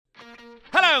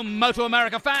Hello, Moto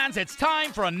America fans. It's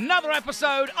time for another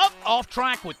episode of Off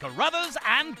Track with Carruthers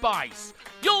and Bice.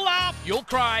 You'll laugh, you'll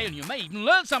cry, and you may even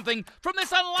learn something from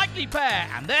this unlikely pair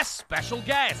and their special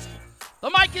guest. The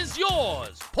mic is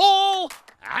yours, Paul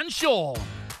and Sean.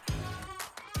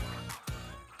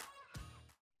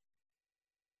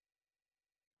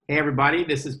 Hey everybody,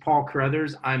 this is Paul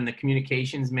Carruthers. I'm the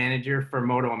communications manager for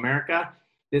Moto America.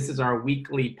 This is our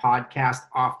weekly podcast,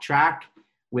 Off Track,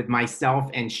 with myself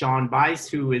and Sean Bice,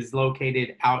 who is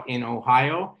located out in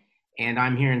Ohio, and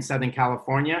I'm here in Southern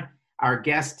California. Our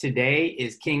guest today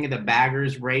is King of the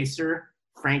Baggers racer,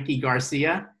 Frankie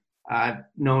Garcia. I've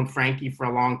known Frankie for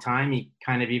a long time. He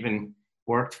kind of even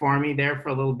worked for me there for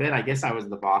a little bit. I guess I was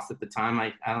the boss at the time.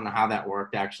 I don't know how that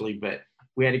worked actually, but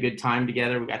we had a good time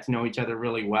together. We got to know each other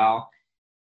really well.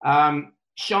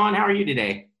 Sean, how are you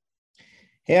today?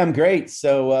 Hey, I'm great.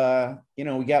 So,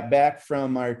 we got back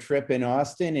from our trip in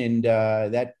Austin and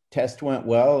that test went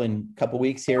well. In a couple of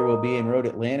weeks here, we'll be in Road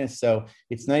Atlantis. So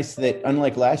it's nice that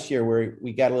unlike last year where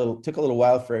we took a little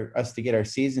while for us to get our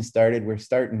season started, we're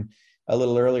starting a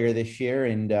little earlier this year.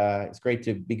 And it's great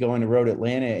to be going to Road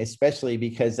Atlanta, especially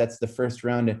because that's the first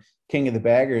round of King of the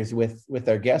Baggers with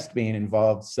our guest being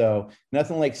involved. So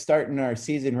nothing like starting our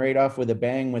season right off with a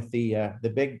bang with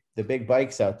the big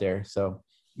bikes out there. So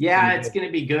yeah, it's going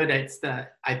to be good.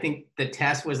 I think the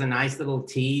test was a nice little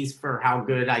tease for how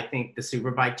good I think the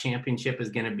Superbike Championship is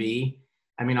going to be.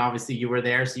 I mean, obviously you were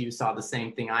there, so you saw the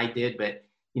same thing I did, but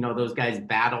those guys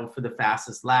battled for the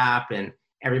fastest lap and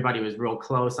everybody was real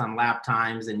close on lap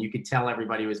times, and you could tell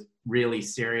everybody was really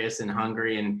serious and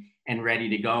hungry and ready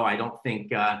to go. I don't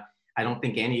think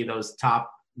any of those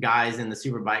top guys in the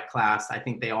Superbike class, I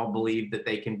think they all believe that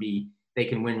they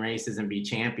can win races and be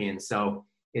champions. So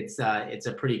it's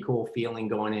a pretty cool feeling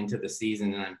going into the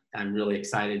season, and I'm really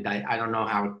excited. I don't know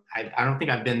how I don't think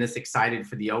I've been this excited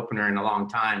for the opener in a long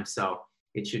time, so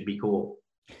it should be cool.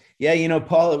 Yeah,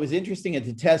 Paul, it was interesting at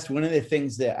the test. One of the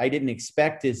things that I didn't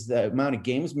expect is the amount of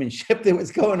gamesmanship that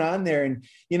was going on there. And,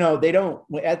 they don't,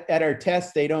 at our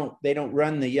test, they don't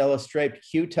run the yellow striped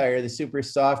Q tire, the super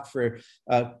soft for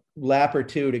a lap or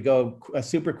two to go a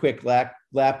super quick lap,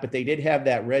 but they did have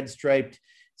that red striped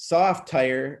soft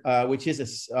tire, which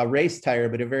is a race tire,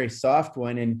 but a very soft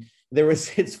one. And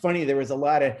it's funny, there was a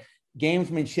lot of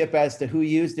gamesmanship as to who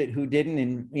used it, who didn't,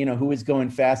 and who was going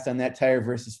fast on that tire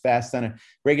versus fast on a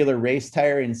regular race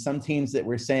tire. And some teams that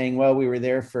were saying, well, we were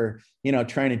there for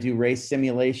trying to do race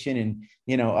simulation,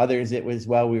 and others it was,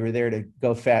 well, we were there to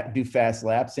go do fast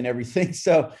laps and everything.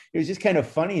 So it was just kind of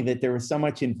funny that there was so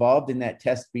much involved in that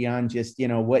test beyond just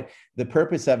what the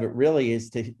purpose of it really is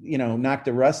to knock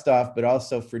the rust off, but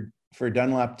also for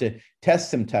Dunlop to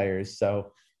test some tires.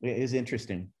 So it is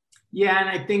interesting. Yeah, and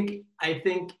I think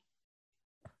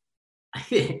I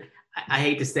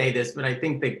hate to say this, but I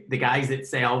think the guys that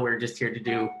say, oh, we're just here to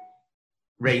do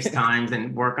race times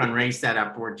and work on race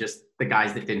setup were just the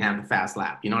guys that didn't have the fast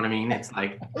lap. You know what I mean? It's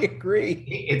like, I agree.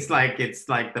 It's like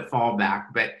the fallback.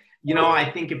 But, I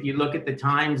think if you look at the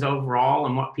times overall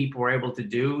and what people were able to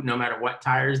do, no matter what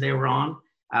tires they were on,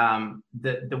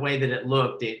 the way that it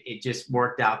looked, it just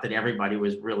worked out that everybody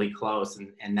was really close.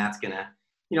 And that's going to,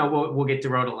 we'll get to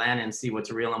Road Atlanta and see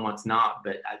what's real and what's not,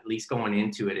 but at least going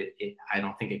into it, I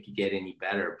don't think it could get any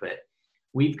better. But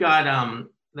we've got,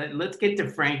 let's get to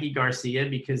Frankie Garcia,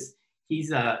 because he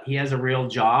has a real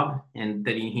job and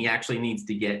that he actually needs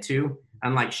to get to.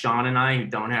 Unlike Sean and I, who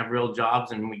don't have real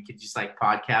jobs, and we could just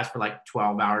podcast for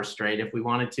 12 hours straight if we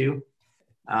wanted to.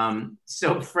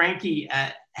 So Frankie,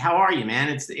 how are you,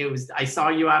 man? I saw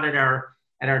you out at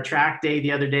our track day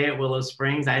the other day at Willow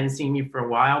Springs. I hadn't seen you for a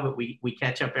while, but we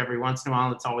catch up every once in a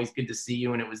while. It's always good to see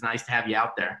you, and it was nice to have you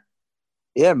out there.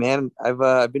 Yeah, man,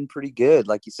 I've been pretty good.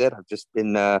 Like you said, I've just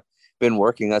been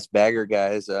working us bagger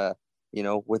guys.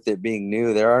 With it being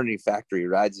new, there aren't any factory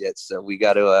rides yet, so we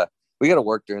got to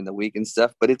work during the week and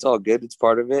stuff. But it's all good; it's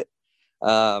part of it.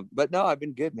 But no, I've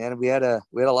been good, man. We had a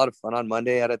lot of fun on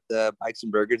Monday out at the Bikes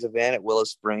and Burgers event at Willow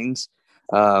Springs.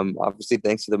 Obviously,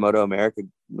 thanks to the Moto America,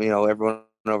 everyone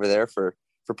over there for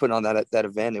putting on that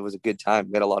event. It was a good time.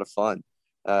 We had a lot of fun.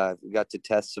 We got to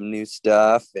test some new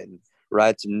stuff and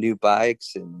ride some new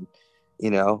bikes, and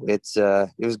it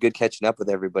was good catching up with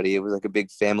everybody. It was like a big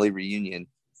family reunion.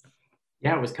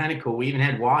 Yeah, it was kind of cool. We even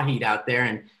had Wahid out there,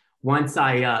 and once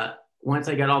I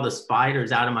got all the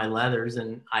spiders out of my leathers,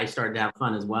 and I started to have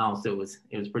fun as well. So it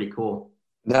was pretty cool.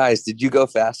 Nice. Did you go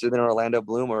faster than Orlando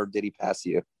Bloom, or did he pass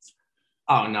you?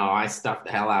 Oh no, I stuffed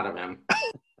the hell out of him.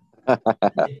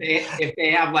 if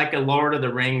they have a Lord of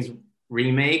the Rings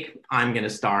remake, I'm gonna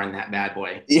star in that bad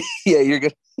boy.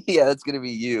 Yeah, that's gonna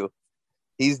be you.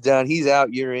 He's done. He's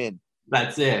out. You're in.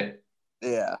 That's it.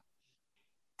 Yeah.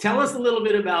 Tell us a little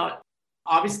bit about,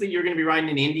 obviously you're going to be riding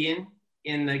an Indian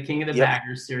in the King of the Yep.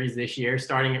 Baggers series this year,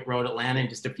 starting at Road Atlanta in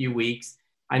just a few weeks.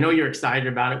 I know you're excited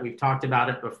about it. We've talked about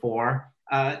it before.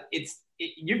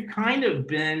 You've kind of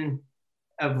been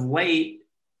of late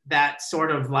that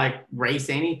sort of like race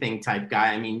anything type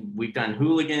guy. I mean, we've done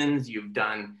hooligans, you've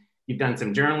done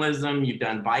some journalism, you've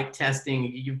done bike testing,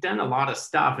 you've done a lot of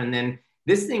stuff, and then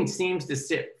this thing seems to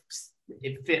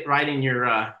fit right in your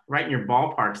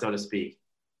ballpark, so to speak.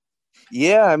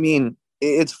 Yeah, I mean,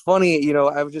 it's funny, you know,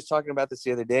 I was just talking about this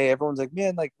the other day. Everyone's like,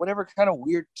 man, like whatever kind of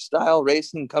weird style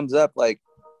racing comes up, like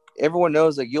everyone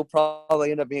knows like you'll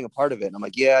probably end up being a part of it. And I'm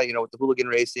like, yeah, you know, with the hooligan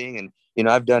racing, and you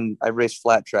know, I've raced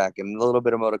flat track and a little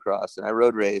bit of motocross, and I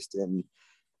road raced, and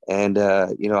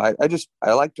you know,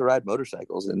 I like to ride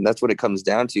motorcycles, and that's what it comes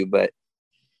down to. But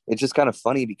it's just kind of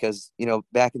funny because, you know,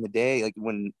 back in the day, like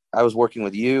when I was working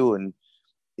with you and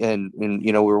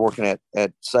you know, we were working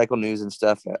at Cycle News and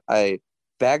stuff,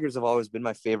 Baggers have always been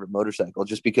my favorite motorcycle,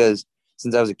 just because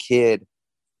since I was a kid,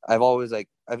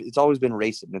 it's always been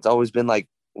racing. It's always been like,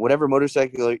 whatever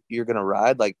motorcycle you're going to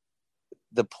ride, like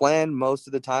the plan most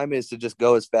of the time is to just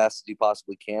go as fast as you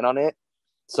possibly can on it.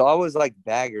 So I always like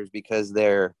Baggers because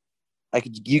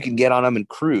you can get on them and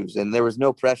cruise, and there was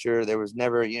no pressure. There was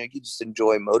never, you know, you just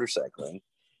enjoy motorcycling.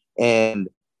 And,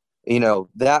 you know,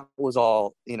 that was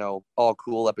all, you know, all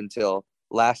cool up until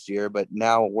last year, but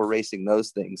now we're racing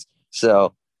those things.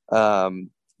 So,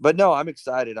 but no, I'm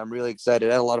excited. I'm really excited.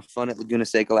 I had a lot of fun at Laguna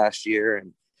Seca last year,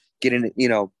 and getting, you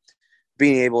know,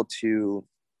 being able to,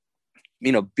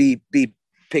 you know, be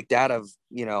picked out of,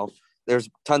 you know, there's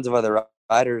tons of other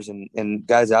riders and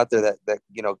guys out there that,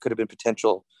 you know, could have been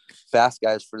potential fast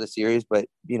guys for the series, but,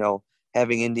 you know,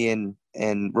 having Indian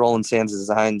and Roland Sands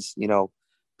Designs, you know,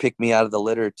 pick me out of the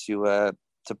litter to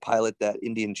pilot that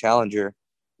Indian Challenger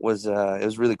was, it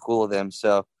was really cool of them.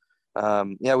 So,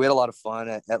 yeah, we had a lot of fun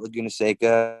at Laguna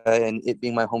Seca, and it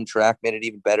being my home track made it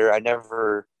even better. I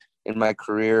never in my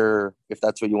career, if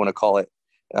that's what you want to call it,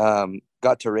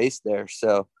 got to race there.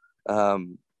 So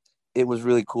it was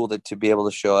really cool to be able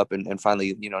to show up and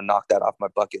finally, you know, knock that off my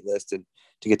bucket list, and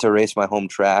to get to race my home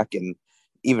track, and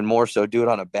even more so do it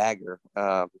on a bagger.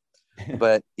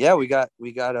 But yeah, we got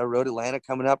a Road Atlanta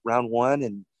coming up, round 1,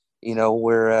 and, you know,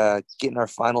 we're getting our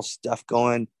final stuff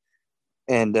going.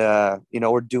 And, you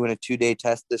know, we're doing a 2-day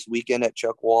test this weekend at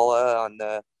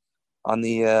Chuckwalla on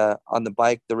the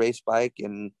bike, the race bike.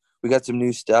 And we got some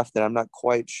new stuff that I'm not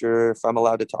quite sure if I'm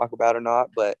allowed to talk about or not,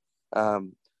 but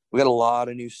we got a lot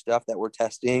of new stuff that we're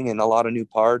testing, and a lot of new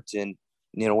parts. And,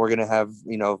 you know, we're going to have,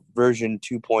 you know, version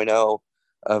 2.0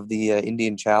 of the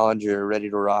Indian Challenger ready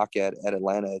to rock at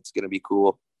Atlanta. It's going to be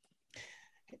cool.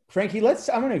 Frankie,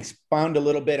 I'm going to expound a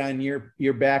little bit on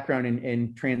your background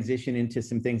and transition into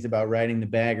some things about riding the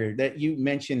bagger that you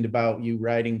mentioned about you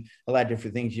riding a lot of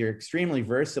different things. You're extremely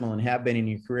versatile and have been in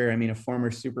your career. I mean, a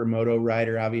former supermoto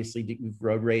rider, obviously you've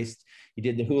road raced, you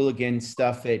did the hooligan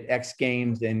stuff at X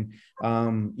Games, and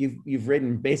you've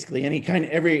ridden basically any kind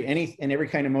of every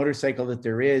kind of motorcycle that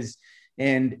there is.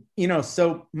 And, you know,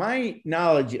 so my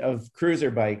knowledge of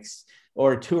cruiser bikes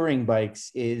or touring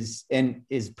bikes is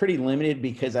pretty limited,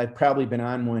 because I've probably been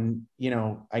on one, you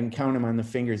know, I can count them on the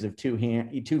fingers of two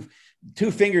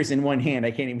fingers in one hand.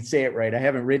 I can't even say it right. I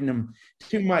haven't ridden them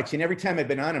too much. And every time I've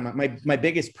been on them, my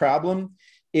biggest problem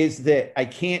is that I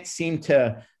can't seem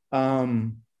to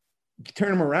turn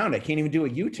them around. I can't even do a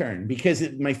U-turn because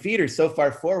my feet are so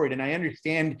far forward. And I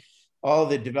understand all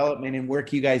the development and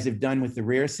work you guys have done with the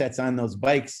rear sets on those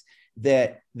bikes,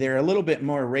 that they're a little bit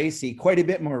more racy, quite a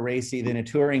bit more racy than a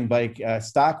touring bike,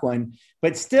 stock one,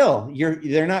 but still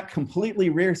they're not completely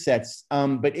rear sets.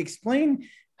 But explain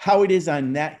how it is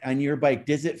on your bike.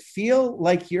 Does it feel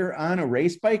like you're on a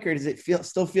race bike, or does it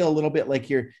still feel a little bit like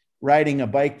you're riding a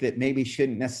bike that maybe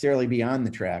shouldn't necessarily be on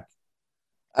the track?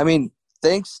 I mean,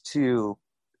 thanks to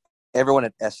everyone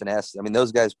at S&S. I mean,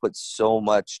 those guys put so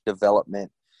much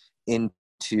development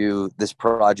into this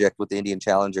project with the Indian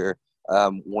Challenger.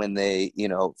 When they, you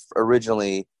know,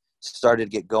 originally started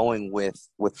get going with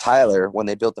Tyler, when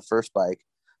they built the first bike,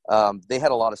 they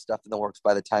had a lot of stuff in the works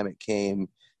by the time it came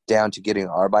down to getting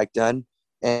our bike done.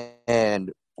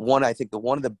 And I think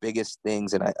one of the biggest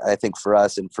things, and I think for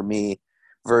us and for me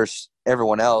versus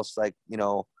everyone else, like, you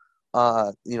know,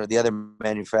 the other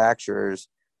manufacturers,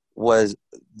 was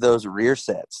those rear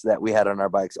sets that we had on our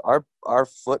bikes. Our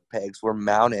foot pegs are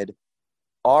mounted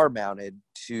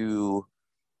to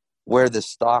where the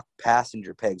stock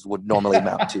passenger pegs would normally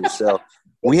mount to. So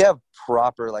we have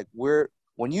proper, like,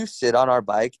 when you sit on our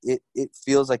bike, it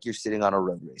feels like you're sitting on a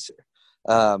road racer.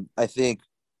 I think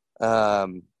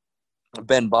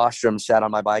Ben Bostrom sat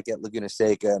on my bike at Laguna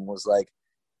Seca and was like,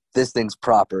 this thing's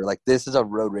proper. Like, this is a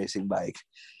road racing bike.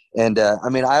 And, I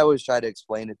mean, I always try to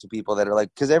explain it to people that are like,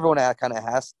 because everyone kind of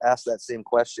asks that same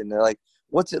question. They're like,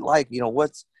 what's it like? You know,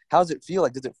 how's it feel?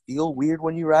 Like, does it feel weird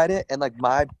when you ride it? And like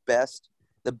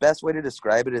the best way to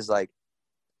describe it is like,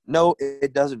 no,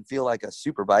 it doesn't feel like a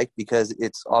super bike because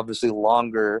it's obviously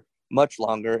longer, much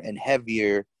longer and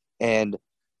heavier.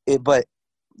 But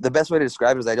the best way to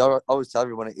describe it is I always tell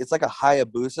everyone it's like a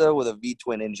Hayabusa with a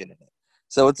V-twin engine in it.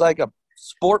 So it's like a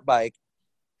sport bike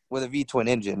with a V-twin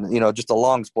engine, you know, just a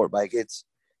long sport bike. It's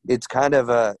kind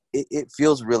of it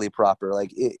feels really proper.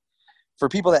 Like for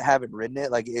people that haven't ridden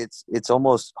it, like it's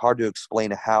almost hard to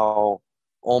explain how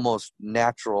almost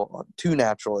too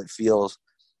natural it feels,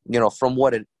 you know, from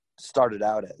what it started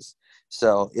out as.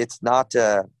 So it's not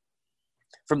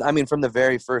from the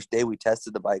very first day we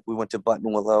tested the bike, we went to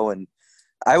Buttonwillow and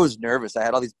I was nervous. I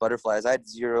had all these butterflies. I had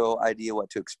zero idea what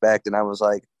to expect. And I was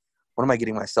like, what am I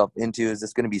getting myself into? Is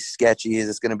this going to be sketchy? Is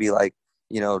this going to be like,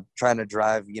 you know, trying to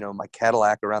drive, you know, my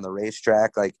Cadillac around the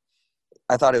racetrack? Like,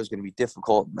 I thought it was going to be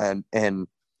difficult. And,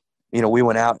 you know, we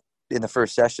went out in the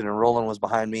first session and Roland was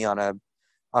behind me on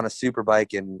a super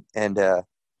bike. And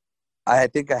I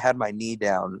think I had my knee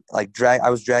down, like I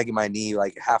was dragging my knee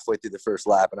like halfway through the first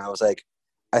lap. And I was like,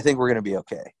 I think we're going to be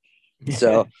okay.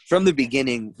 So from the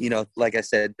beginning, you know, like I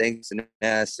said, thanks to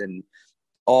Ness and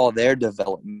all their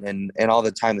development and all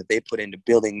the time that they put into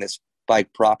building this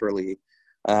bike properly,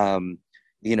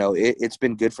 you know, it's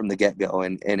been good from the get-go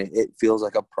and it feels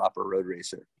like a proper road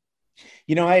racer.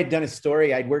 You know, I had done a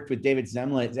story. I'd worked with David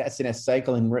Zemla at SNS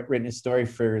Cycle and written a story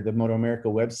for the Moto America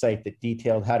website that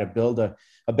detailed how to build a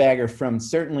bagger from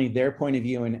certainly their point of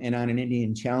view and on an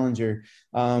Indian Challenger.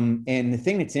 And the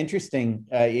thing that's interesting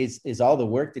is all the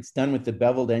work that's done with the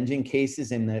beveled engine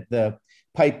cases and the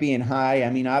pipe being high. I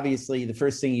mean, obviously, the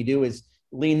first thing you do is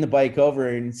lean the bike over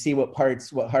and see what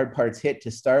hard parts hit to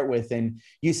start with. And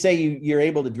you say you're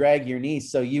able to drag your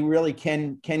knees, so you really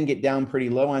can get down pretty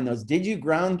low on those. Did you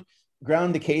ground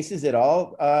the cases at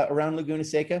all around Laguna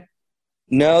Seca?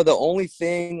 No, the only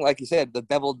thing, like you said, the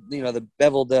beveled,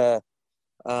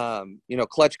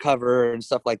 clutch cover and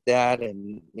stuff like that.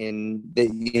 And they,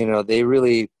 you know, they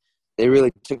really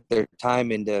took their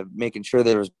time into making sure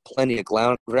there was plenty of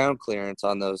ground clearance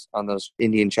on those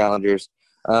Indian Challengers.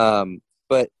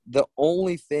 But the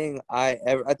only thing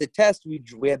at the test,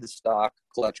 we had the stock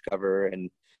clutch cover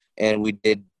and we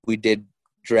did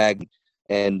drag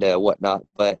and whatnot.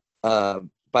 But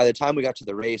by the time we got to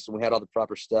the race and we had all the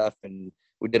proper stuff and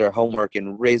we did our homework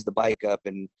and raised the bike up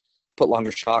and put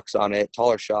longer shocks on it,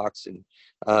 taller shocks. And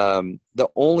the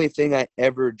only thing I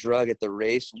ever drug at the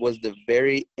race was the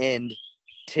very end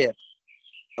tip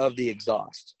of the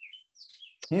exhaust.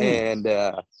 And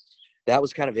that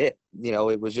was kind of it. You know,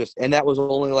 it was just, and that was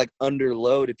only like under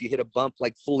load. If you hit a bump,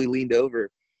 like fully leaned over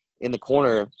in the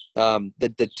corner,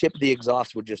 the tip of the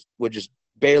exhaust would just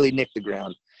barely nick the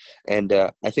ground. And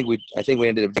I think we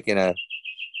ended up taking a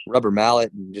rubber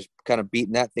mallet and just kind of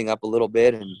beating that thing up a little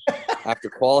bit. And after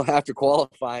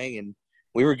qualifying, and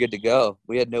we were good to go.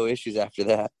 We had no issues after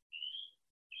that.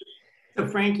 So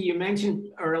Frankie, you mentioned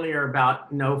earlier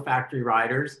about no factory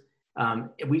riders.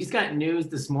 We just got news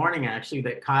this morning, actually,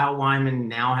 that Kyle Wyman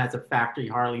now has a factory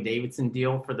Harley-Davidson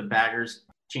deal for the Baggers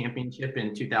Championship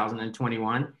in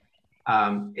 2021.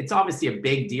 It's obviously a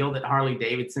big deal that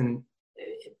Harley-Davidson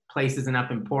places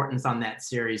enough importance on that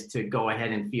series to go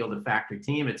ahead and field a factory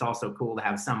team. It's also cool to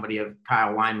have somebody of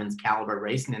Kyle Wyman's caliber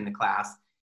racing in the class.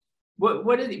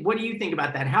 What do you think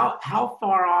about that? How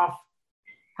far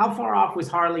off was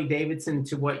Harley-Davidson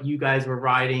to what you guys were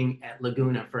riding at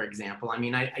Laguna, for example? I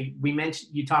mean, we mentioned,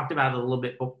 you talked about it a little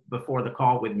bit before the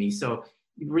call with me, so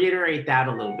reiterate that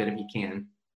a little bit if you can.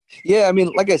 Yeah, I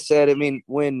mean, like I said, I mean,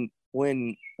 when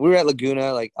we were at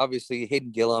Laguna, like obviously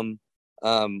Hayden Gillum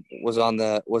was on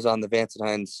the Vance &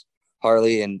 Hines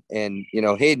Harley, and you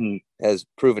know, Hayden has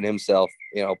proven himself,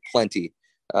 you know, plenty.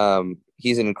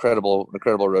 He's an incredible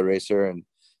road racer,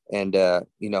 and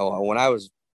you know, when I was,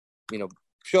 you know,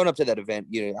 showing up to that event,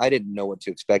 you know, I didn't know what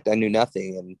to expect. I knew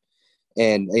nothing,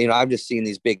 and you know, I'm just seeing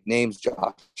these big names,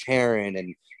 Josh Herron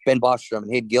and Ben Bostrom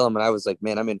and Hayden Gillum, and I was like,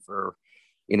 man, I'm in for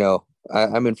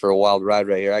a wild ride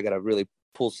right here. I got to really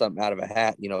pull something out of a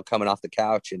hat, you know, coming off the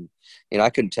couch. And, you know, I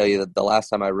couldn't tell you that the last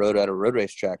time I rode at a road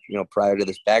race track, you know, prior to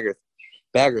this bagger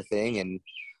thing.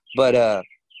 But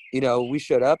you know, we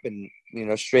showed up and, you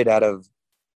know, straight out of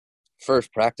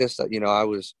first practice, you know, I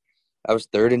was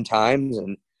third in times,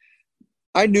 and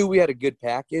I knew we had a good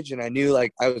package, and I knew,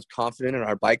 like, I was confident in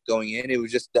our bike going in. It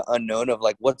was just the unknown of,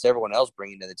 like, what's everyone else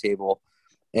bringing to the table.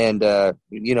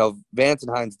 you know, Vance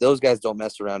and Hines, those guys don't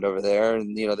mess around over there,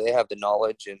 and you know they have the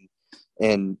knowledge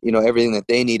and you know everything that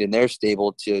they need in their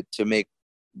stable to make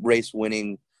race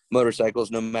winning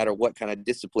motorcycles, no matter what kind of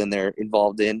discipline they're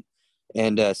involved in.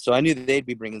 And so I knew that they'd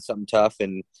be bringing something tough,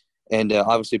 and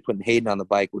obviously putting Hayden on the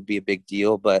bike would be a big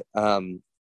deal. But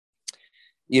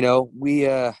you know, we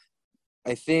I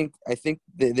think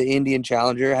the Indian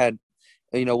Challenger had,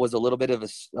 you know, was a little bit of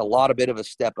a bit of a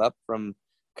step up from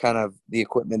kind of the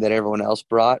equipment that everyone else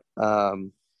brought.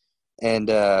 You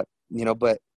know,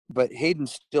 but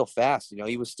Hayden's still fast. You know,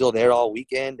 he was still there all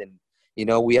weekend, and you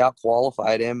know, we out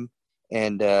qualified him,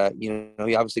 and you know,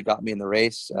 he obviously got me in the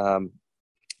race.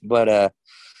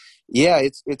 Yeah,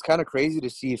 it's kind of crazy to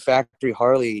see Factory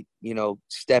Harley, you know,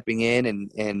 stepping in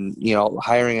and you know,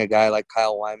 hiring a guy like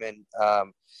Kyle Wyman.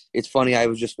 It's funny, I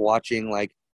was just watching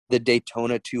like the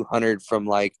Daytona 200 from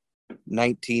like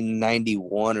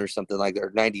 1991 or something like that,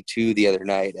 or 92 the other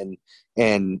night,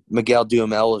 and Miguel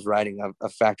Duhamel was riding a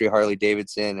Factory Harley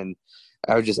Davidson, and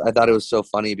I thought it was so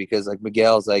funny because like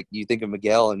Miguel's like, you think of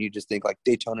Miguel and you just think like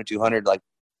Daytona 200 like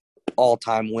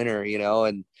all-time winner, you know,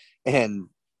 and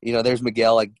you know, there's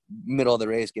Miguel like middle of the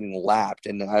race getting lapped,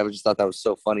 and I just thought that was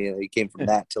so funny that he came from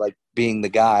that to like being the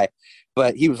guy,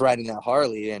 but he was riding that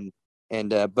Harley,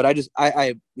 but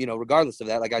I you know, regardless of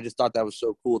that, like I just thought that was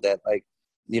so cool that like,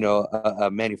 you know, a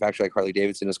manufacturer like Harley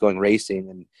Davidson is going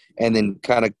racing and then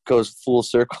kind of goes full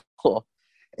circle,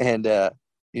 and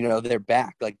you know, they're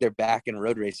back in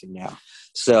road racing now.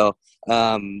 So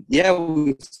yeah,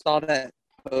 we saw that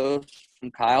post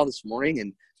from Kyle this morning,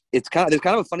 and there's kind of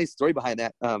a funny story behind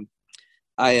that.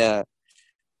 I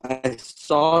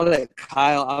saw that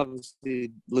Kyle,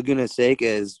 obviously Laguna Seca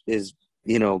is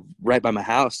you know, right by my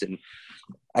house, and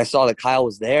I saw that Kyle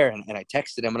was there, and I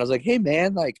texted him and I was like, hey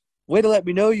man, like, way to let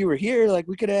me know you were here, like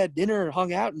we could have had dinner and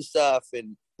hung out and stuff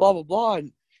and blah blah blah.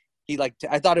 And he like,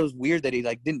 I thought it was weird that he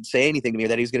like didn't say anything to me,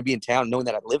 that he was going to be in town knowing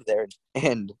that I lived there,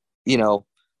 and you know,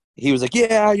 he was like,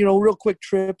 yeah, you know, real quick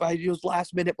trip, it was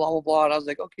last minute, blah blah blah. And I was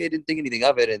like, okay, I didn't think anything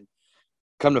of it. And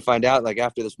come to find out, like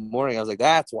after this morning, I was like,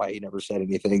 that's why he never said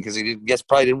anything, because he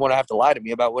probably didn't want to have to lie to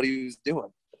me about what he was doing.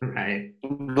 Right.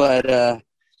 But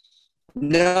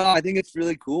no, I think it's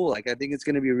really cool. Like I think it's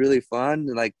going to be really fun.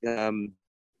 Like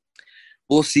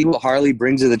we'll see what Harley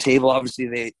brings to the table.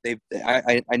 Obviously,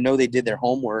 I know they did their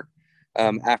homework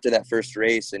after that first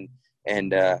race, and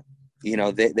you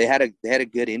know, they had a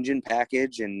good engine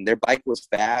package, and their bike was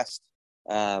fast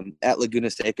at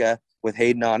Laguna Seca with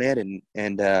Hayden on it, and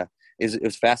it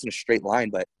was fast in a straight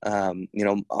line. But you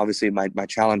know, obviously my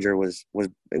Challenger was we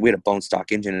had a bone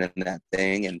stock engine in that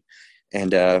thing,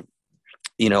 and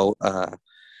you know,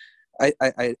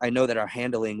 I know that our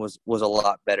handling was a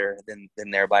lot better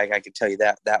than their bike. I can tell you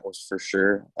that was for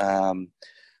sure.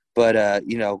 But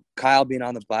you know, Kyle being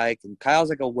on the bike, and Kyle's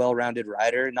like a well-rounded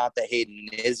rider, not that Hayden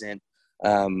isn't,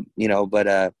 you know,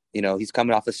 but you know, he's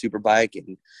coming off a super bike,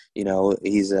 and you know,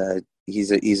 he's a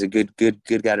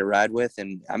good guy to ride with,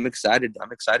 and I'm excited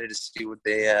to see what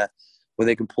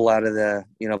they can pull out of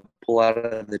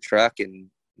the truck, and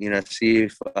you know,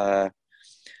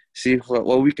 see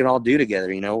what we can all do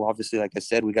together. You know, obviously, like I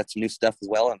said, we got some new stuff as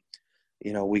well, and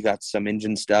you know, we got some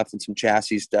engine stuff and some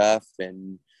chassis stuff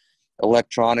and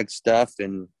electronic stuff,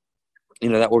 and you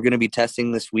know, that we're going to be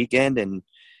testing this weekend, and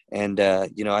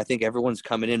you know, I think everyone's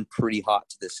coming in pretty hot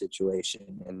to this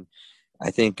situation, and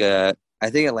I think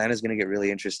Atlanta's going to get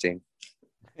really interesting.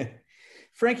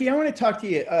 Frankie, I want to talk to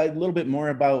you a little bit more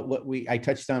about what I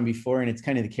touched on before, and it's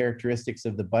kind of the characteristics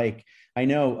of the bike. I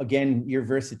know, again, your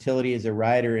versatility as a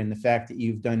rider and the fact that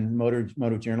you've done motor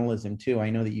journalism too. I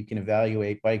know that you can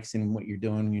evaluate bikes and what you're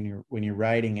doing when you're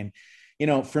riding. And, you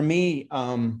know, for me,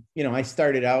 you know, I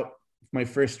started out, my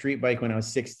first street bike when I was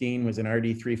 16 was an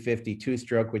RD 350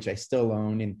 two-stroke, which I still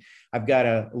own. And I've got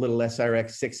a little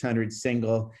SRX 600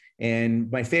 single. And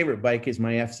my favorite bike is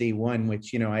my FZ1,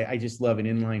 which, you know, I just love an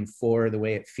inline four, the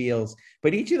way it feels.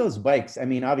 But each of those bikes, I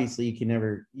mean, obviously you can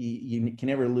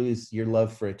never lose your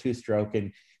love for a two-stroke.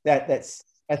 And that's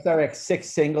SRX 6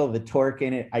 single, the torque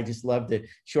in it, I just love to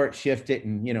short shift it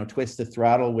and, you know, twist the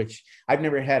throttle, which I've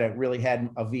never really had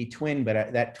a V twin,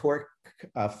 but that torque,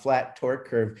 flat torque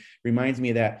curve reminds me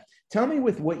of that. Tell me,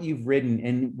 with what you've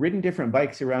ridden different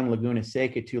bikes around Laguna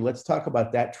Seca too. Let's talk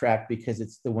about that track, because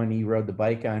it's the one you rode the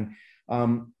bike on.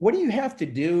 What do you have to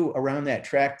do around that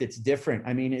track that's different?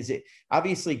 I mean, is it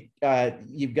obviously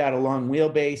you've got a long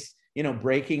wheelbase, you know,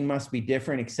 braking must be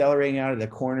different, accelerating out of the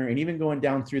corner, and even going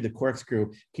down through the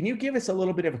corkscrew. Can you give us a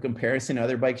little bit of a comparison to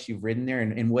other bikes you've ridden there,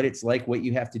 and what it's like, what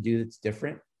you have to do that's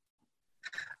different?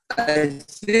 I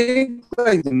think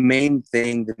like the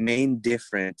main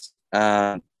difference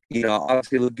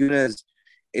Obviously Laguna's,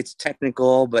 it's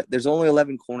technical, but there's only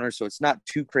 11 corners, so it's not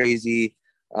too crazy.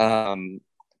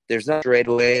 There's not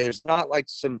straightaway. It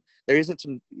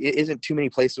isn't too many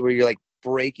places where you're like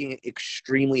braking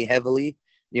extremely heavily,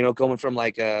 going from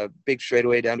like a big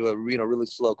straightaway down to a, really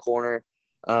slow corner.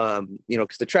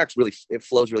 Because the track's it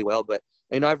flows really well. But,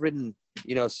 I've ridden,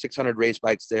 600 race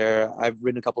bikes there. I've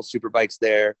ridden a couple super bikes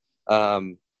there.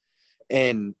 And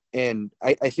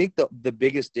I think the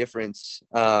biggest difference,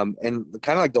 and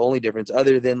kind of like the only difference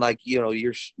other than like,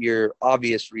 your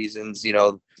obvious reasons,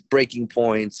 braking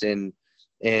points and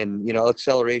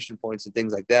acceleration points and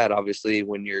things like that. Obviously,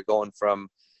 when you're going from,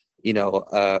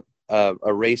 a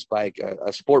race bike,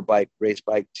 a sport bike, race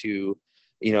bike to,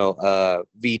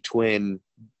 V-twin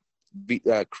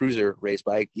cruiser race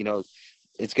bike,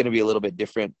 it's going to be a little bit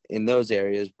different in those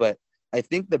areas. But I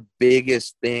think the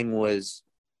biggest thing was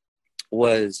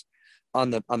on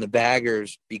the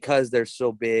baggers, because they're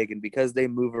so big and because they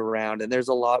move around and there's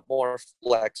a lot more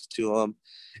flex to them.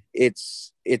 It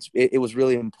was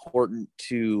really important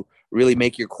to really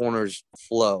make your corners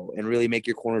flow and really make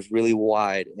your corners really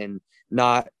wide and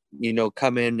not,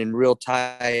 come in real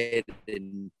tight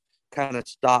and kind of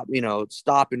stop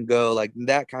and go. Like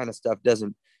that kind of stuff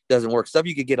doesn't work. Stuff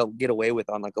you could get away with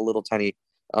on like a little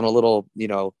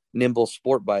nimble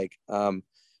sport bike.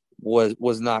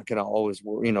 Was not going to always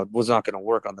work, was not going to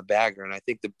work on the bagger. And I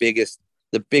think the biggest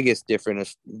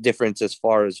difference as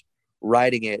far as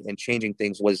riding it and changing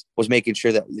things was making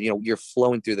sure that, you're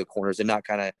flowing through the corners and not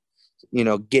kind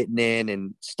of, getting in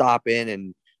and stopping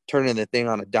and turning the thing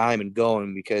on a dime and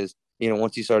going, because,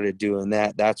 once you started doing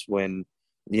that, that's when,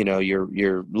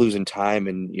 you're losing time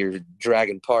and you're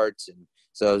dragging parts. And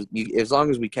so as long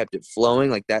as we kept it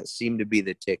flowing, like that seemed to be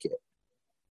the ticket.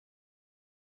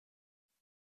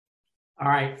 All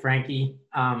right, Frankie.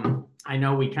 I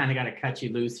know we kind of got to cut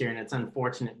you loose here, and it's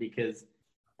unfortunate because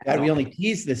God, we only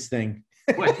teased this thing.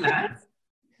 What's that?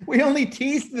 We only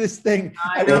teased this thing.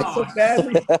 I know. So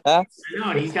badly. I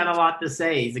know he's got a lot to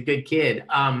say. He's a good kid.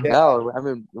 No, I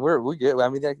mean we're good. I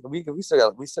mean we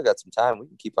still got some time. We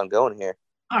can keep on going here.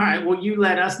 All right. Well, you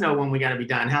let us know when we got to be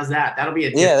done. How's that? That'll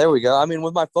be Yeah. There we go. I mean,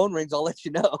 when my phone rings, I'll let you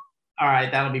know. All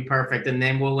right, that'll be perfect, and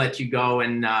then we'll let you go,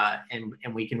 and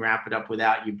we can wrap it up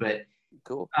without you. But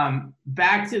cool.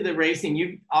 Back to the racing.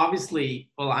 You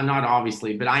obviously, well, not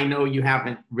obviously, but I know you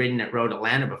haven't ridden at Road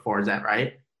Atlanta before. Is that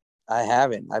right? I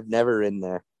haven't. I've never ridden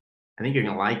there. I think you're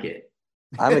gonna like it.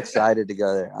 I'm excited to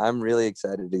go there. I'm really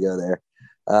excited to go there.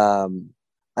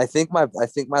 I think my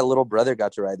little brother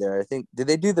got to ride there. I think, did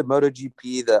they do the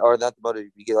MotoGP, or not the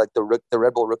MotoGP, like the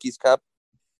Red Bull Rookies Cup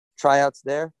tryouts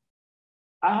there?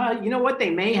 You know what? They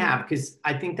may have, because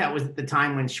I think that was at the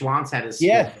time when Schwantz had his.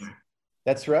 Yes,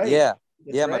 that's right. Yeah.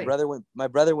 That's yeah, right. My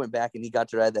brother went back and he got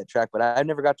to ride that track, but I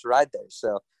never got to ride there.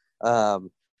 So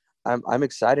I'm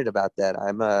excited about that.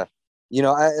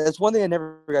 It's one thing I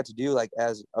never got to do, like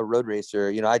as a road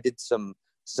racer. I did some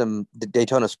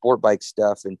Daytona sport bike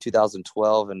stuff in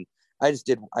 2012, and I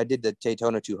did the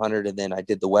Daytona 200, and then I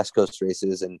did the West Coast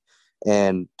races,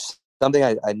 and something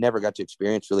I never got to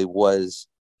experience really was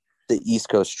the East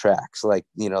Coast tracks, like,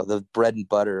 the bread and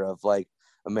butter of like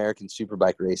American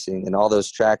superbike racing and all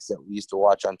those tracks that we used to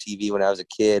watch on TV when I was a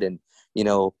kid. And,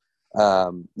 the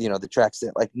tracks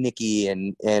that like Nicky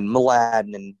and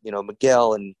Mladen and,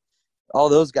 Miguel and all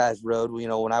those guys rode,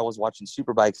 when I was watching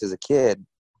superbikes as a kid.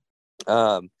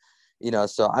 So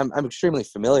I'm extremely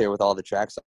familiar with all the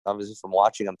tracks, obviously from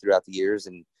watching them throughout the years,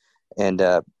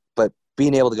 but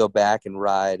being able to go back and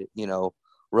ride,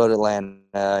 Road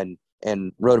Atlanta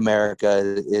and Road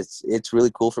America, it's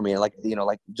really cool for me. And like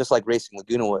just like racing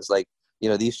Laguna was, like,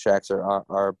 these tracks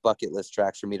are bucket list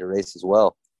tracks for me to race as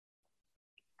well.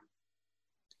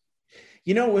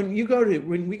 When we go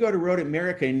to Road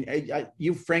America, and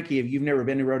you, Frankie, you've never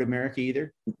been to Road America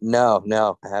either?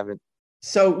 No, I haven't.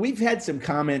 So we've had some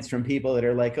comments from people that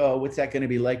are like, oh, what's that going to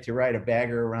be like to ride a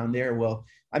bagger around there? Well,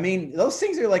 I mean, those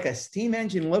things are like a steam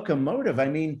engine locomotive. I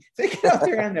mean, if they get out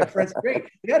there on the front straight,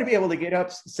 you got to be able to get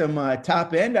up some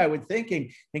top end, I would think,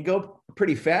 and go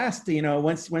pretty fast,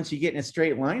 once you get in a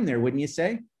straight line there, wouldn't you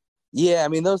say? Yeah, I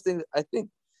mean, those things, I think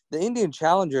the Indian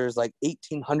Challenger is like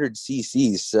 1,800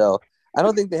 cc's, so I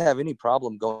don't think they have any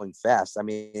problem going fast. I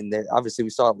mean, obviously we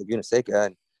saw it at Laguna Seca,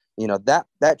 and,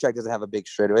 that track doesn't have a big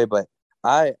straightaway, but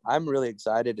I'm really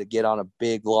excited to get on a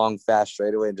big, long, fast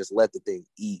straightaway and just let the thing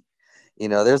eat.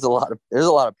 There's a lot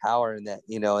of power in that,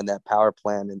 in that power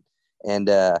plant, and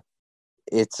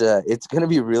it's going to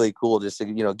be really cool just to,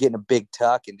 getting a big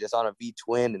tuck and just on a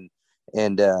V-twin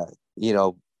and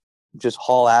just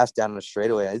haul ass down the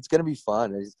straightaway. It's going to be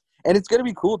fun. And it's going to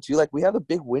be cool too. Like, we have the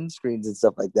big windscreens and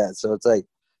stuff like that. So it's like,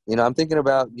 I'm thinking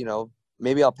about,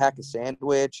 maybe I'll pack a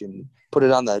sandwich and put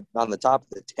it on the top of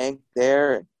the tank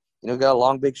there. And, got a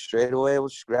long, big straightaway. We'll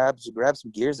just grab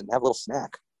some gears and have a little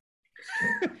snack.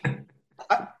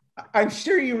 I'm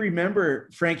sure you remember,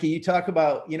 Frankie, you talk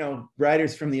about,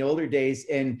 riders from the older days,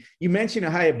 and you mentioned a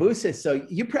Hayabusa. So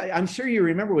I'm sure you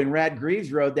remember when Rad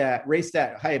Greaves raced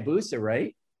that Hayabusa,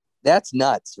 right? That's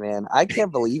nuts, man. I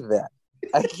can't believe that.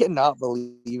 I cannot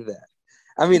believe that.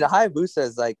 I mean, a Hayabusa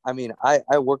is like,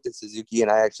 I worked at Suzuki, and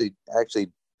I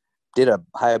actually did a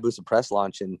Hayabusa press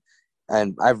launch, and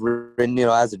I've ridden,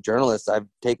 as a journalist, I've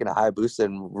taken a Hayabusa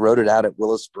and rode it out at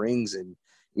Willow Springs, and,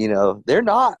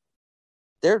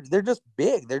 they're just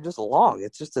big. They're just long.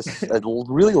 It's just a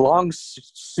really long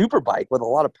super bike with a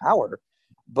lot of power.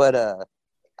 But,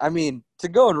 to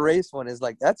go and race one is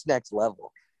like, that's next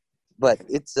level. But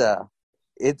it's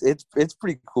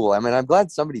pretty cool. I mean, I'm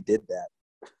glad somebody did that.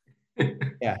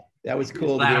 Yeah, that was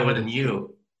cool. Glad it wasn't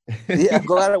you. Yeah, I'm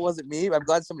glad it wasn't me. I'm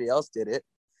glad somebody else did it.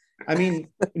 I mean,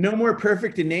 no more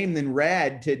perfect a name than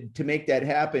Rad to make that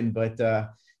happen. But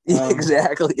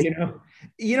exactly.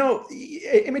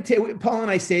 Imitate. Paul and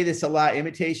I say this a lot.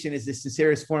 Imitation is the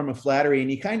sincerest form of flattery,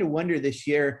 and you kind of wonder this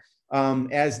year,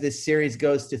 as this series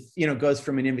goes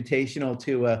from an invitational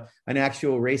to an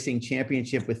actual racing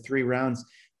championship with 3 rounds.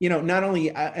 Not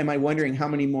only am I wondering how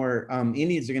many more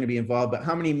Indians are going to be involved, but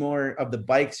how many more of the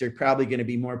bikes are probably going to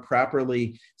be more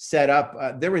properly set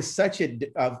up. There was such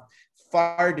a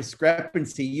far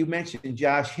discrepancy. You mentioned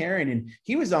Josh Herron, and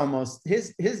he was almost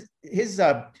his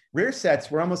rear sets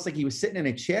were almost like he was sitting in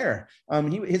a chair.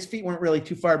 His feet weren't really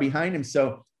too far behind him.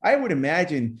 So I would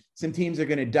imagine some teams are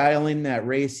going to dial in that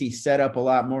racy setup a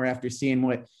lot more after seeing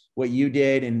what you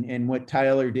did and what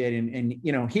Tyler did. And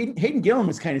Hayden Gillen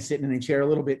was kind of sitting in a chair a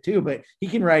little bit too, but he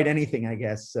can ride anything, I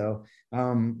guess. So,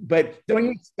 but don't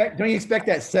you expect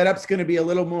that setup's going to be a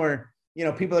little more,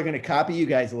 people are going to copy you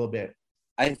guys a little bit?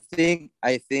 I think,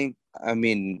 I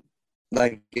mean,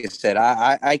 like I said,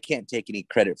 I can't take any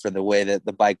credit for the way that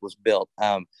the bike was built.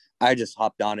 I just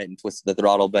hopped on it and twisted the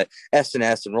throttle, but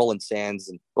S&S and Roland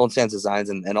Sands Designs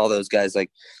and all those guys, like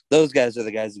those guys are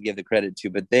the guys to give the credit to,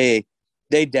 but they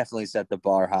definitely set the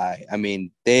bar high. I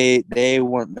mean, they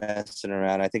weren't messing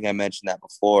around. I think I mentioned that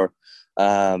before.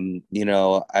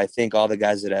 I think all the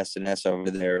guys at S&S over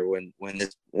there, when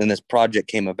this project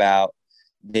came about,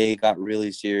 they got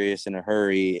really serious in a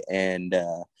hurry, and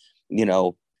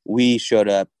we showed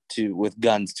up with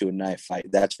guns to a knife fight.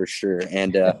 That's for sure.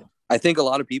 And I think a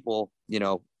lot of people,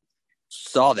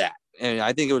 saw that, and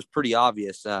I think it was pretty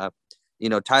obvious.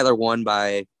 Tyler won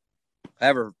by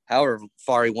however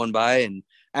far he won by, and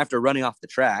after running off the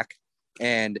track,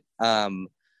 and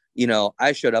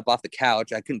I showed up off the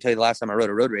couch. I couldn't tell you the last time I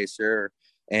rode a road racer,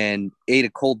 and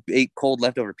ate cold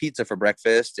leftover pizza for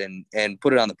breakfast, and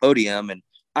put it on the podium. And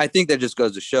I think that just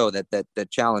goes to show that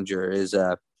Challenger is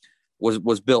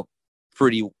was built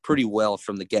pretty well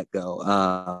from the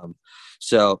get-go.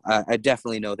 So I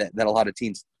definitely know that a lot of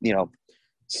teams,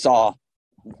 saw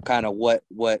kind of what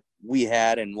we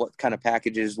had and what kind of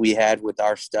packages we had with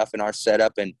our stuff and our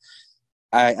setup. And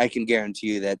I can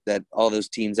guarantee you that all those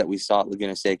teams that we saw at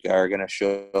Laguna Seca are going to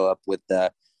show up with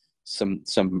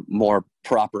some more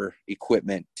proper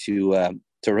equipment to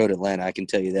Road Atlanta. I can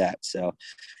tell you that. So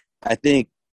I think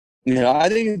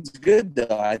it's good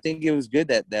though. I think it was good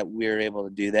that we were able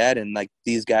to do that, and like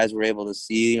these guys were able to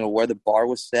see where the bar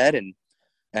was set, and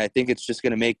I think it's just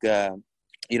going to make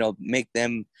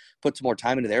them put some more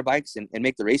time into their bikes and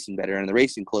make the racing better and the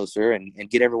racing closer and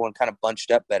get everyone kind of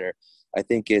bunched up better. I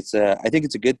think it's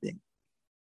a good thing.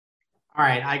 All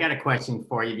right, I got a question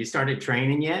for you. Have you started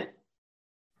training yet?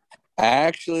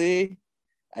 Actually,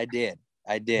 I did.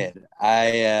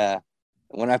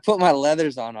 When I put my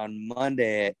leathers on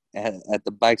Monday at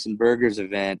the Bikes and Burgers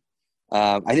event,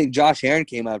 I think Josh Herron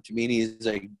came up to me and he's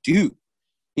like, dude,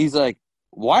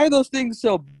 why are those things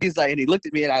so big? He's like, and he looked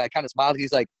at me and I kind of smiled.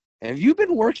 He's like, have you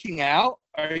been working out?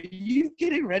 Are you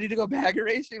getting ready to go bagger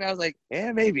racing? And I was like,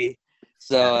 yeah, maybe.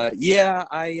 So yeah,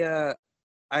 I've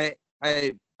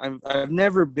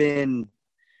never been,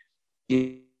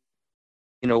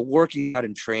 working out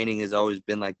and training has always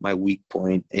been like my weak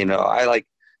point.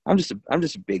 I'm just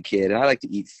a big kid, and I like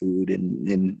to eat food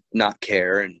and not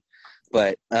care.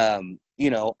 But I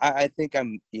think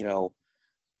I'm,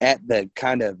 at the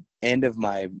kind of end of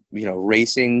my,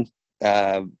 racing.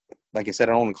 Like I said,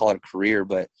 I don't want to call it a career,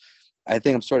 but I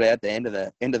think I'm sort of at the end of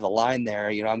the line there.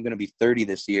 I'm going to be 30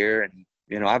 this year, and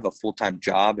I have a full-time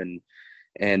job and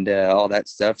all that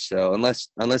stuff. So unless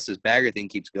this bagger thing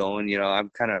keeps going, I'm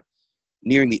kind of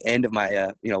nearing the end of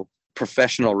my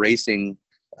professional racing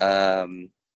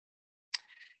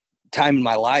time in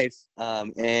my life.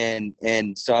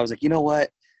 And so I was like, you know what,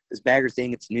 this bagger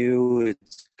thing, it's new,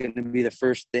 it's going to be the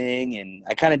first thing. And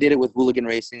I kind of did it with hooligan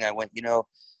racing. I went,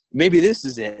 maybe this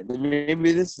is it.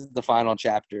 Maybe this is the final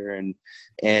chapter.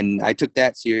 And I took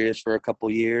that serious for a couple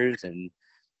years.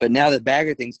 But now the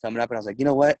bagger thing's coming up, and I was like, you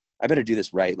know what, I better do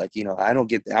this right. Like,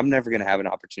 I'm never going to have an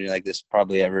opportunity like this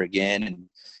probably ever again.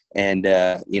 And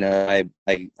I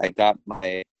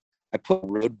put a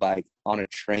road bike on a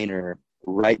trainer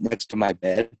right next to my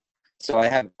bed. So I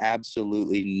have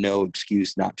absolutely no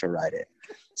excuse not to ride it.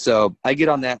 So I get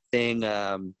on that thing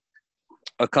a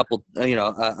couple,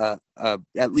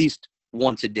 at least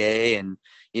once a day, and,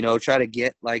 try to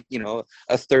get like,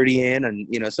 a 30 in.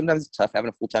 And, sometimes it's tough having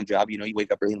a full-time job. You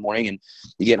wake up early in the morning and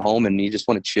you get home and you just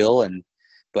want to chill.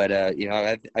 But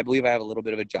I believe I have a little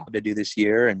bit of a job to do this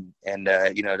year, and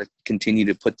to continue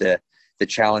to put the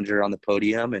Challenger on the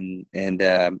podium.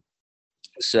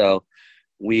 So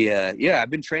I've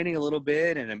been training a little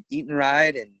bit, and I'm eating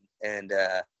right, and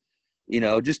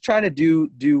just trying to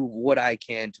do what I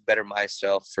can to better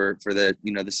myself for the,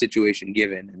 the situation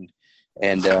given.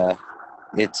 And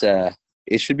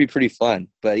it should be pretty fun.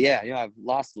 But I've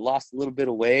lost a little bit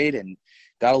of weight and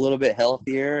got a little bit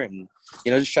healthier, and,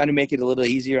 just trying to make it a little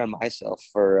easier on myself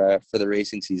for the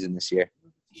racing season this year.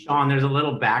 Sean, there's a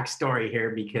little backstory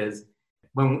here, because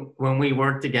when we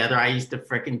worked together, I used to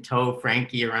frickin' tow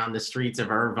Frankie around the streets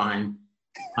of Irvine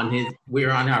we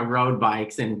were on our road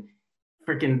bikes, and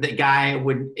frickin' the guy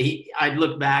I'd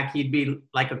look back, he'd be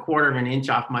like a quarter of an inch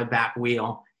off my back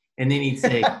wheel. And then he'd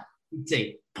say,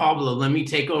 Pablo, let me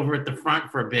take over at the front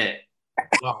for a bit.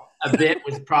 Well, a bit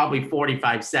was probably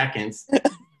 45 seconds.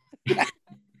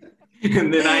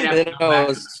 And then I'd have to go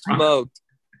back smoked.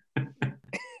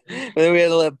 And then we had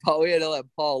to let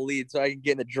Paul lead so I can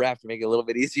get in the draft to make it a little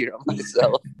bit easier on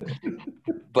myself.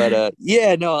 But like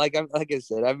I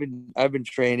said, I've been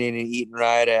training and eating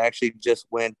right. I actually just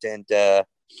went and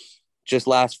just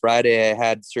last Friday I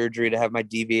had surgery to have my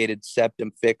deviated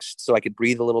septum fixed so I could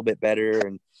breathe a little bit better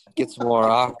and get some more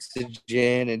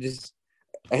oxygen,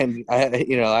 and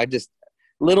I just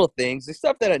little things, the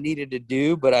stuff that I needed to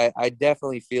do. But I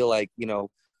definitely feel like,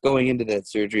 going into that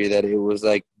surgery, that it was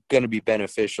like going to be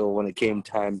beneficial when it came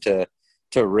time to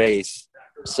race.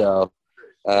 So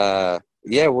we're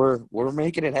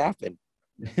making it happen.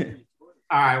 All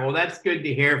right, well, that's good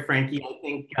to hear, Frankie. I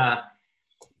think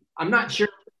I'm not sure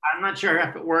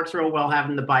if it works real well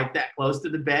having the bike that close to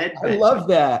the bed. I love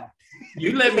that.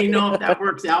 You let me know if that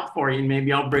works out for you, and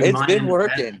maybe I'll bring mine. It's been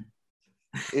working.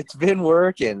 It's been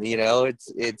working.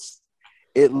 It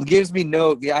gives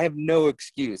me I have no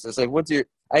excuse. It's like, I'm going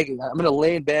to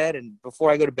lay in bed, and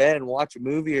before I go to bed and watch a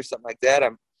movie or something like that,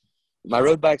 my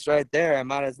road bike's right there. I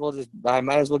might as well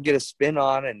get a spin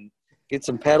on and get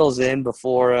some pedals in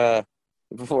before I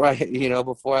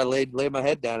lay my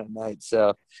head down at night.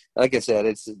 So like I said,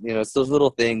 it's those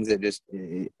little things that just,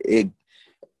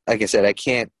 like I said,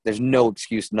 there's no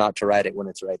excuse not to ride it when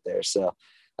it's right there. So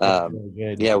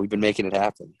we've been making it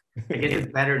happen. I guess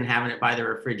it's better than having it by the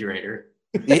refrigerator.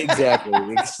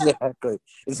 Exactly.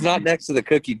 It's not next to the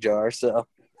cookie jar. So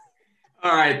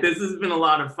all right, this has been a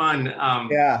lot of fun.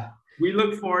 We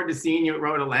look forward to seeing you at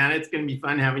Road Atlanta. It's going to be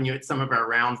fun having you at some of our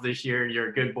rounds this year. You're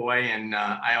a good boy, and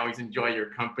I always enjoy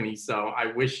your company. So I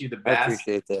wish you the best. I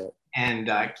appreciate that. And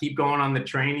keep going on the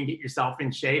training, get yourself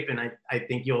in shape, and I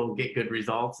think you'll get good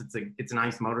results. It's a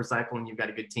nice motorcycle, and you've got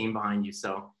a good team behind you.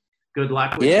 So good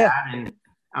luck with that. And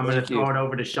I'm going to throw it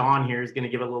over to Sean here. He's going to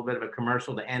give a little bit of a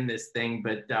commercial to end this thing,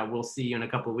 but we'll see you in a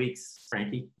couple of weeks,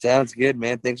 Frankie. Sounds good,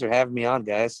 man. Thanks for having me on,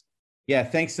 guys. Yeah,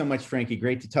 thanks so much, Frankie.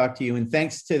 Great to talk to you. And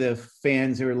thanks to the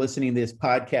fans who are listening to this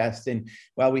podcast. And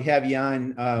while we have you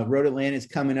on, Road Atlanta is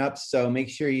coming up. So make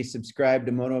sure you subscribe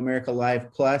to Moto America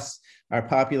Live Plus, our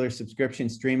popular subscription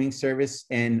streaming service.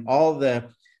 And all the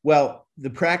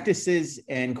practices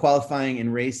and qualifying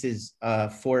and races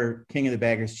for King of the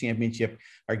Baggers Championship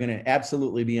are going to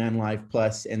absolutely be on Live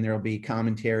Plus. And there will be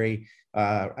commentary.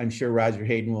 I'm sure Roger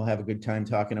Hayden will have a good time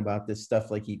talking about this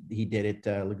stuff like he did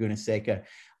at Laguna Seca.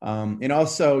 And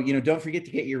also, don't forget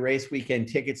to get your race weekend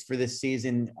tickets for this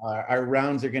season. Our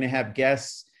rounds are going to have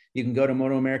guests. You can go to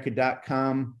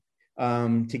motoamerica.com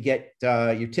to get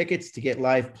your tickets, to get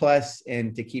Live Plus,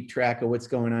 and to keep track of what's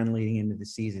going on leading into the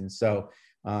season. So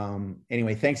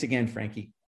anyway, thanks again, Frankie.